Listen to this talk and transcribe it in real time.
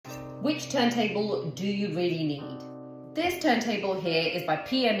Which turntable do you really need? This turntable here is by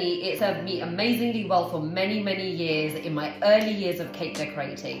PME. It served me amazingly well for many, many years in my early years of cake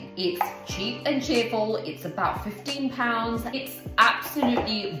decorating. It's cheap and cheerful. It's about £15. It's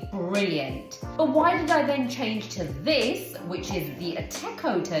absolutely brilliant. But why did I then change to this, which is the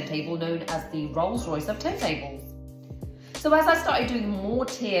Ateco turntable, known as the Rolls-Royce of turntables? So as I started doing more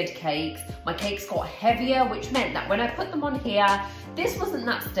tiered cakes, my cakes got heavier, which meant that when I put them on here, this wasn't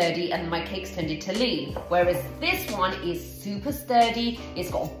that sturdy and my cakes tended to lean. Whereas this one is super sturdy, it's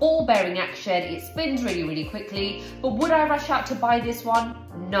got ball bearing action, it spins really, really quickly. But would I rush out to buy this one?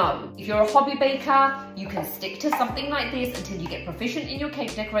 No. If you're a hobby baker, you can stick to something like this until you get proficient in your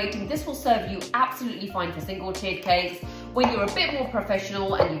cake decorating. This will serve you absolutely fine for single tiered cakes. When you're a bit more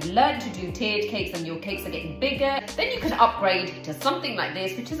professional and you've learned to do tiered cakes and your cakes are getting bigger, then you can upgrade to something like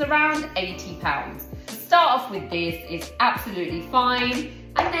this, which is around £80. To start off with this, it's absolutely fine.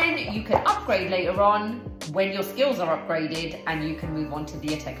 And then you can upgrade later on when your skills are upgraded and you can move on to the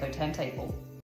Ateco turntable.